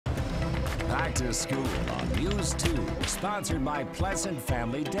Back to School on News 2, sponsored by Pleasant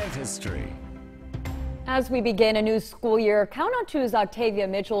Family Dentistry. As we begin a new school year, Count on 2's Octavia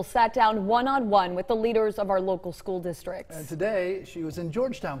Mitchell sat down one-on-one with the leaders of our local school districts. And today, she was in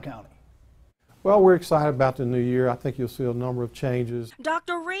Georgetown County. Well, we're excited about the new year. I think you'll see a number of changes.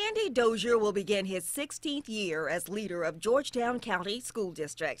 Dr. Randy Dozier will begin his 16th year as leader of Georgetown County School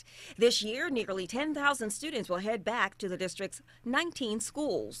District. This year, nearly 10,000 students will head back to the district's 19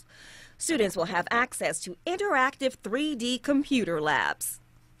 schools. Students will have access to interactive 3D computer labs.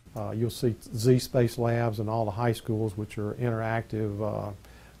 You'll see Z-Space labs in all the high schools, which are interactive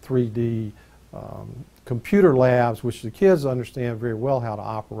 3D computer labs, which the kids understand very well how to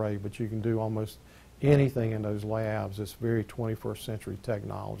operate, but you can do almost anything in those labs. It's very 21st century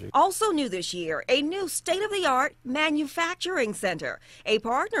technology. Also new this year, a new state-of-the-art manufacturing center, a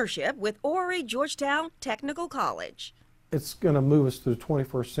partnership with Horry Georgetown Technical College. It's going to move us to the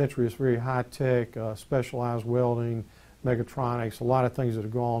 21st century. It's very high-tech, specialized welding, mechatronics, a lot of things that are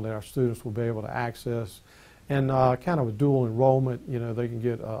going on that our students will be able to access. And kind of a dual enrollment, you know, they can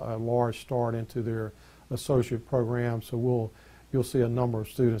get a large start into their associate program. So you'll see a number of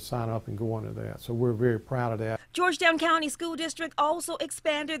students sign up and go into that. So we're very proud of that. Georgetown County School District also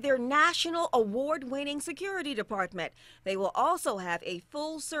expanded their national award-winning security department. They will also have a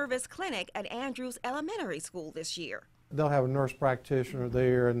full-service clinic at Andrews Elementary School this year. They'll have a nurse practitioner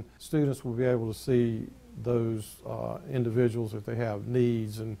there, and students will be able to see those individuals if they have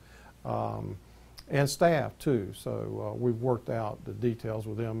needs, and staff too. So we've worked out the details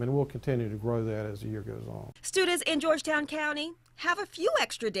with them, and we'll continue to grow that as the year goes on. Students in Georgetown County have a few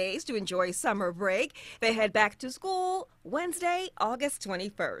extra days to enjoy summer break. They head back to school Wednesday, August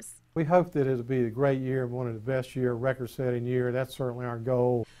 21st. We hope that it'll be a great year, one of the best year, record-setting year. That's certainly our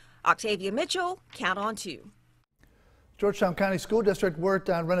goal. Octavia Mitchell, Count on 2. Georgetown County School District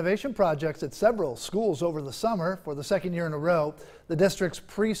worked on renovation projects at several schools over the summer for the second year in a row. The district's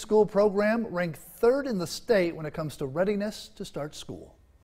preschool program ranked third in the state when it comes to readiness to start school.